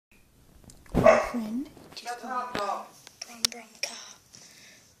friend just got a Brum car.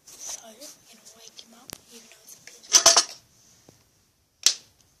 So I'm gonna wake him up even though it's a pitch black.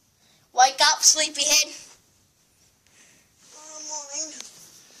 Wake up, sleepyhead. Morning.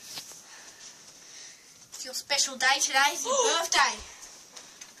 It's your special day today. It's your birthday.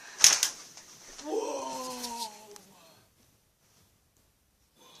 Whoa.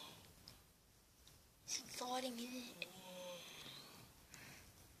 It's exciting, isn't it?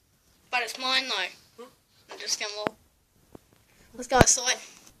 But it's mine though. I'm just gonna look. Let's go outside.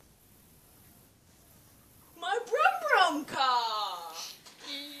 My Brum car!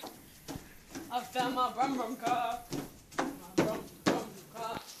 I found my Brum car. My Brum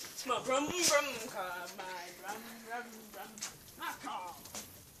car. It's my Brum car. My Brum my car.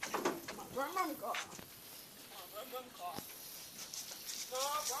 My Brum car. My Brum car. My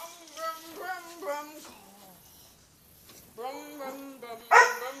Brum car. Brum.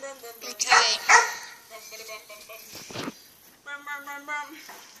 Okay.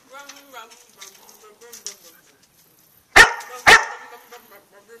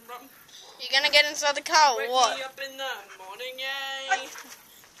 You gonna get inside the car or Wake what? me up in the morning, yay! I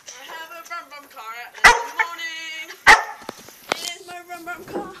have a Brum car in the morning. It is my Brum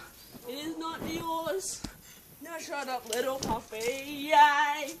car. It is not yours. Now shut up, little puppy,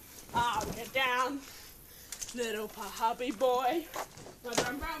 yay! I'll get down, little puppy boy. My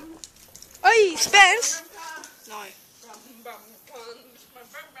Brum. Oi, Spence! No. Brum car. My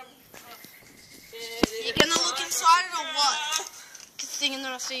Brum car. You gonna look inside it or what? Good thing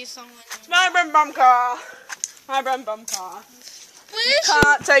that I see you somewhere. My Brum car. My Brum car. You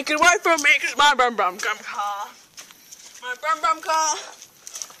can't take it away from me because my Brum car. My Brum car.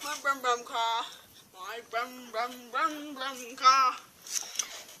 My Brum car. My Brum car.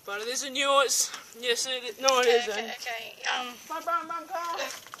 But it isn't yours. Yes, it is. No, it isn't. Okay. My Brum car.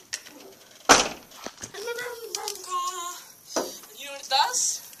 And my Brum car. And you know what it does?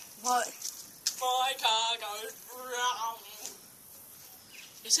 What? My car goes brown.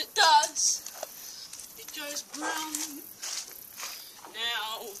 Yes, it does. It goes brown.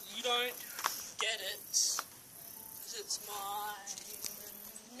 Now, you don't get it. Because it's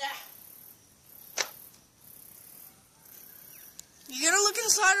mine. Nah. You gonna look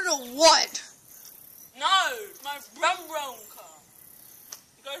inside it or what? No, it's my Brum car.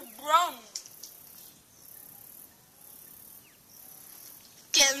 It goes brum.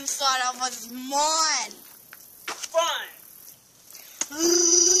 Get inside of it's mine. Fine.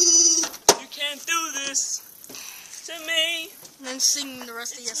 You can't do this to me. And then sing the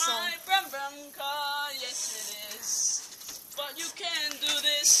rest of your It's song. my Brum car, yes it is. But you can't do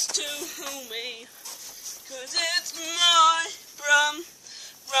this to me. Cause it's my Brum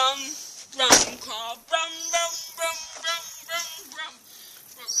car. Brum car. Brum car.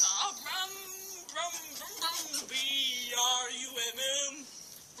 B-R-U-M-M.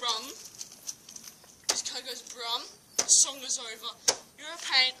 Brum. This car goes brum. The song is over. You're a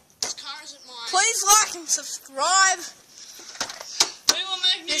pain. This car isn't mine. Please like and subscribe. We will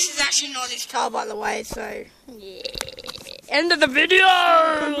make This new is actually not his car, by the way, so yeah. End of the video!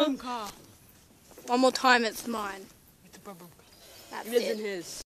 Brum car. One more time, it's mine. It's a Brum car. That's It isn't it. his.